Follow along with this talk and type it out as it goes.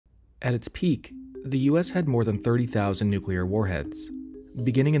At its peak, the US had more than 30,000 nuclear warheads.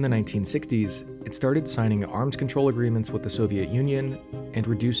 Beginning in the 1960s, it started signing arms control agreements with the Soviet Union and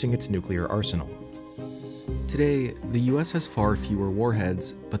reducing its nuclear arsenal. Today, the US has far fewer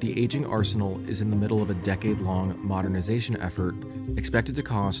warheads, but the aging arsenal is in the middle of a decade-long modernization effort expected to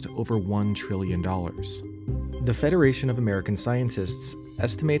cost over $1 trillion. The Federation of American Scientists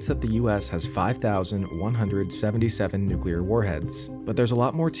estimates that the US has 5,177 nuclear warheads, but there's a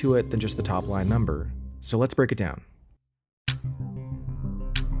lot more to it than just the top-line number, so let's break it down.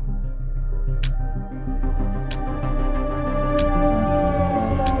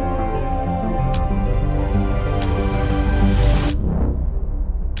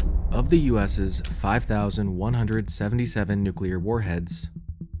 Of the US's 5,177 nuclear warheads,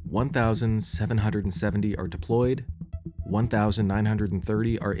 1,770 are deployed,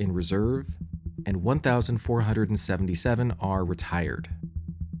 1,930 are in reserve, and 1,477 are retired.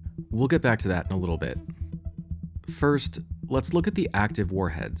 We'll get back to that in a little bit. First, let's look at the active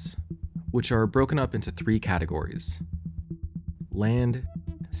warheads, which are broken up into three categories: land,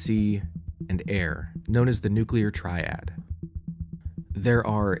 sea, and air, known as the nuclear triad. There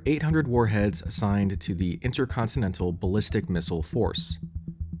are 800 warheads assigned to the Intercontinental Ballistic Missile Force,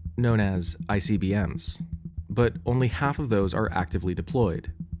 known as ICBMs, but only half of those are actively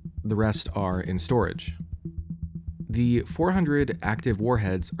deployed. The rest are in storage. The 400 active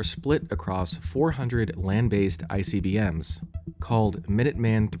warheads are split across 400 land-based ICBMs, called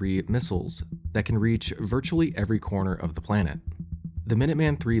Minuteman III missiles, that can reach virtually every corner of the planet. The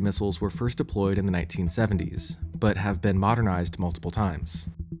Minuteman III missiles were first deployed in the 1970s, but have been modernized multiple times.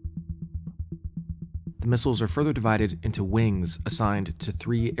 The missiles are further divided into wings assigned to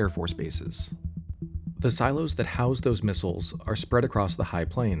 3 Air Force bases. The silos that house those missiles are spread across the high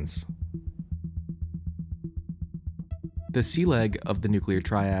plains. The sea leg of the nuclear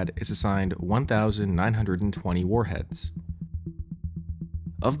triad is assigned 1,920 warheads.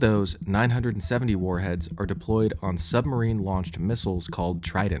 Of those, 970 warheads are deployed on submarine-launched missiles called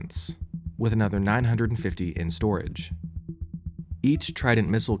tridents, with another 950 in storage. Each Trident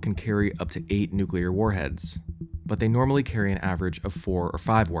missile can carry up to 8 nuclear warheads, but they normally carry an average of 4 or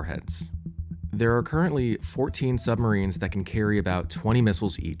 5 warheads. There are currently 14 submarines that can carry about 20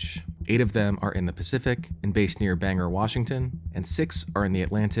 missiles each. 8 of them are in the Pacific and based near Bangor, Washington, and 6 are in the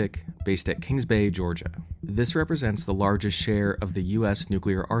Atlantic, based at Kings Bay, Georgia. This represents the largest share of the US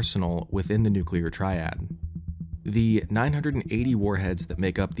nuclear arsenal within the nuclear triad. The 980 warheads that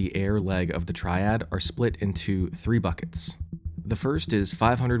make up the air leg of the triad are split into 3 buckets. The first is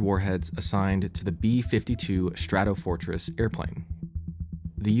 500 warheads assigned to the B-52 Stratofortress airplane.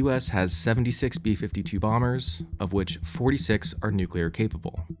 The US has 76 B-52 bombers, of which 46 are nuclear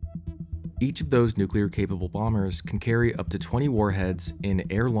capable. Each of those nuclear capable bombers can carry up to 20 warheads in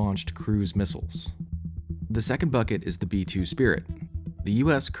air-launched cruise missiles. The second bucket is the B-2 Spirit. The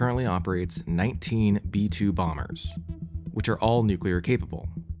US currently operates 19 B-2 bombers, which are all nuclear capable.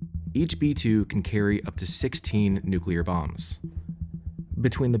 Each B-2 can carry up to 16 nuclear bombs.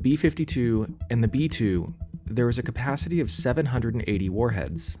 Between the B-52 and the B-2, there is a capacity of 780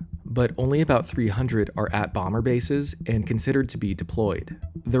 warheads, but only about 300 are at bomber bases and considered to be deployed.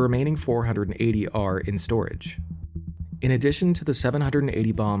 The remaining 480 are in storage. In addition to the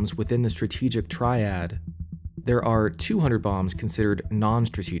 780 bombs within the strategic triad, there are 200 bombs considered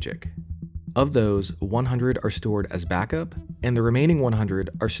non-strategic. Of those, 100 are stored as backup, and the remaining 100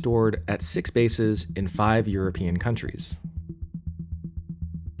 are stored at 6 bases in 5 European countries.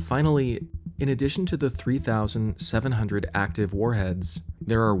 Finally, in addition to the 3,700 active warheads,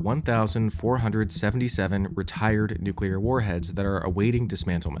 there are 1,477 retired nuclear warheads that are awaiting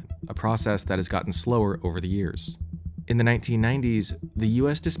dismantlement, a process that has gotten slower over the years. In the 1990s, the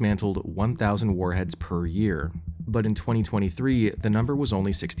US dismantled 1,000 warheads per year, but in 2023, the number was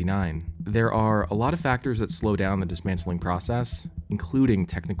only 69. There are a lot of factors that slow down the dismantling process, including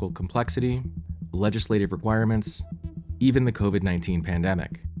technical complexity, legislative requirements, even the COVID-19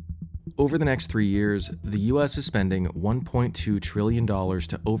 pandemic. Over the next 3 years, the US is spending $1.2 trillion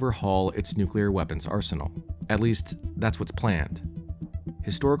to overhaul its nuclear weapons arsenal. At least, that's what's planned.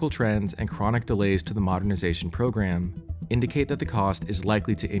 Historical trends and chronic delays to the modernization program indicate that the cost is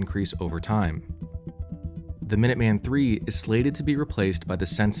likely to increase over time. The Minuteman III is slated to be replaced by the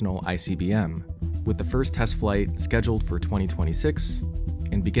Sentinel ICBM, with the first test flight scheduled for 2026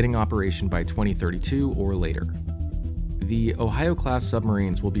 and beginning operation by 2032 or later. The Ohio-class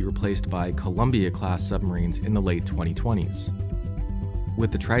submarines will be replaced by Columbia-class submarines in the late 2020s,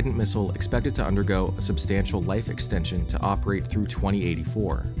 with the Trident missile expected to undergo a substantial life extension to operate through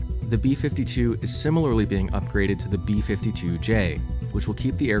 2084. The B-52 is similarly being upgraded to the B-52J, which will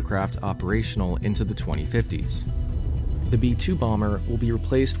keep the aircraft operational into the 2050s. The B-2 bomber will be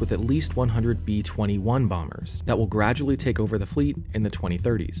replaced with at least 100 B-21 bombers that will gradually take over the fleet in the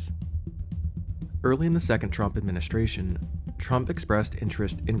 2030s. Early in the second Trump administration, Trump expressed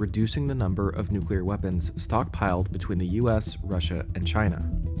interest in reducing the number of nuclear weapons stockpiled between the US, Russia, and China.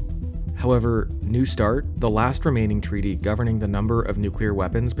 However, New START, the last remaining treaty governing the number of nuclear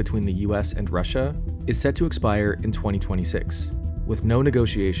weapons between the US and Russia, is set to expire in 2026, with no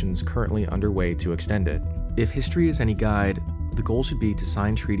negotiations currently underway to extend it. If history is any guide, the goal should be to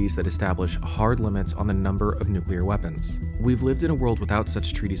sign treaties that establish hard limits on the number of nuclear weapons. We've lived in a world without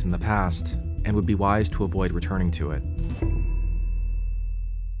such treaties in the past, and would be wise to avoid returning to it.